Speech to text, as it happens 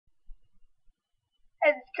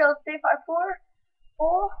Hey, this is Kill 354.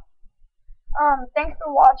 Full. Thanks for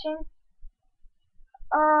watching.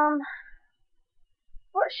 Um,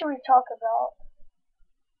 what should we talk about?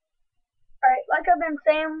 Alright, like I've been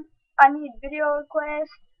saying, I need video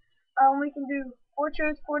requests. We can do 4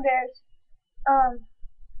 truths, 4 dares.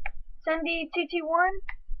 Cindy TT1.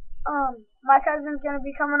 My cousin's gonna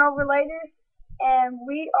be coming over later, and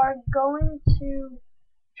we are going to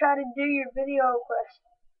try to do your video requests.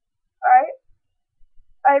 Alright?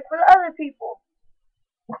 Alright, for the other people,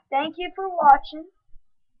 thank you for watching,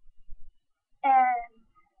 and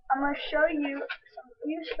I'm gonna show you some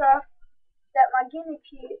new stuff that my guinea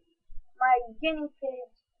pig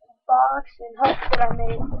box and hut that I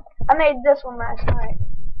made. I made this one last night.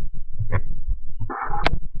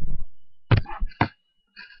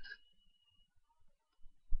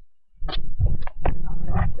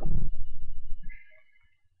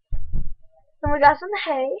 Then we got some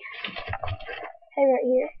hay. Hay right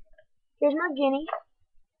here. Here's my guinea.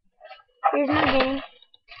 Here's my guinea.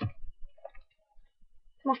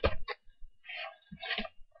 Come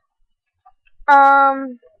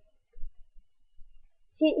on.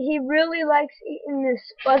 He really likes eating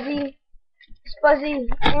this fuzzy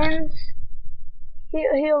ends.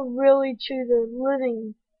 He'll really chew the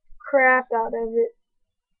living crap out of it.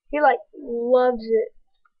 He loves it.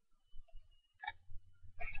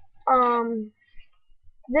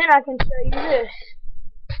 Then I can show you this.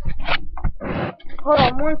 Hold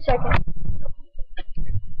on 1 second.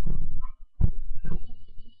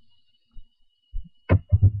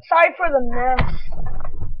 Sorry for the mess.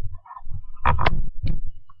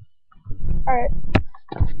 Alright.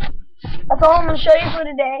 That's all I'm gonna show you for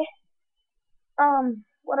today.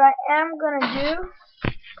 What I am gonna do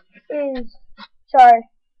is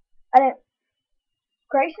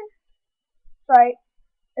Grayson? Sorry,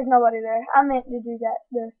 there's nobody there. I meant to do that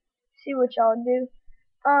to see what y'all do.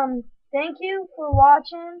 Thank you for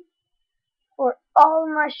watching for all of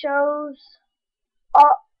my shows.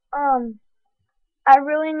 I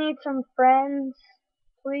really need some friends.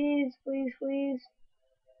 Please.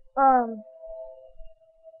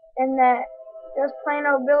 And that just plain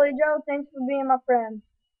old Billy Joe, thanks for being my friend.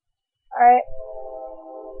 Alright.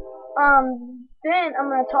 Then I'm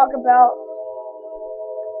gonna talk about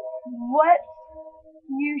what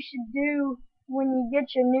you should do when you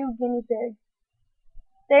get your new guinea pig.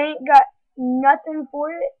 They ain't got nothing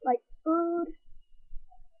for it, like food,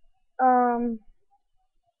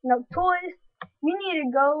 no toys. You need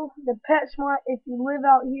to go to PetSmart if you live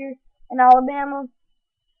out here in Alabama.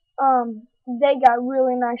 They got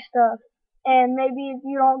really nice stuff. And maybe if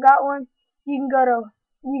you don't got one, you can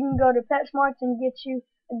go to PetSmart and get you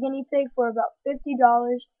a guinea pig for about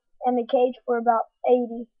 $50 and a cage for about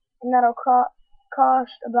 $80, and that'll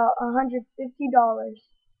cost about $150.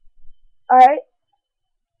 Alright?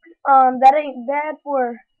 That ain't bad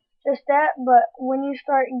for just that, but when you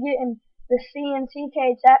start getting the CNC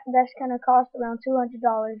cage, that's gonna cost around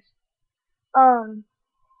 $200.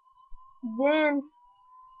 Then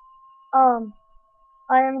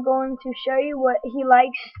I am going to show you what he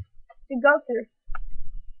likes to go through.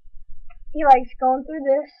 He likes going through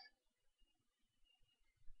this.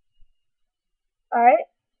 Alright?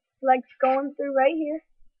 He likes going through right here.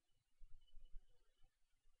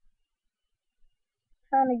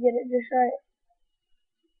 Trying to get it just right.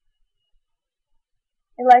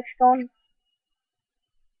 He likes going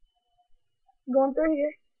through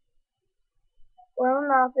here. Where my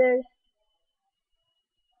mouth is.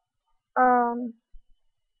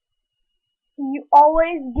 You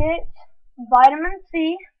always get vitamin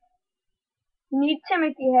C. You need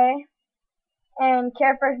Timothy hay and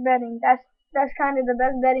Care Fresh bedding. That's kind of the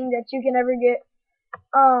best bedding that you can ever get.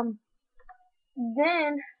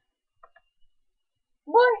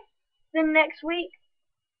 Then next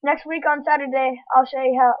week on Saturday, I'll show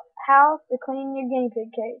you how to clean your guinea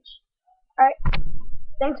pig cage. Alright?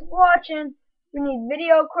 Thanks for watching. We need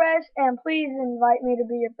video requests, and please invite me to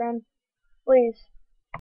be your friend. Please.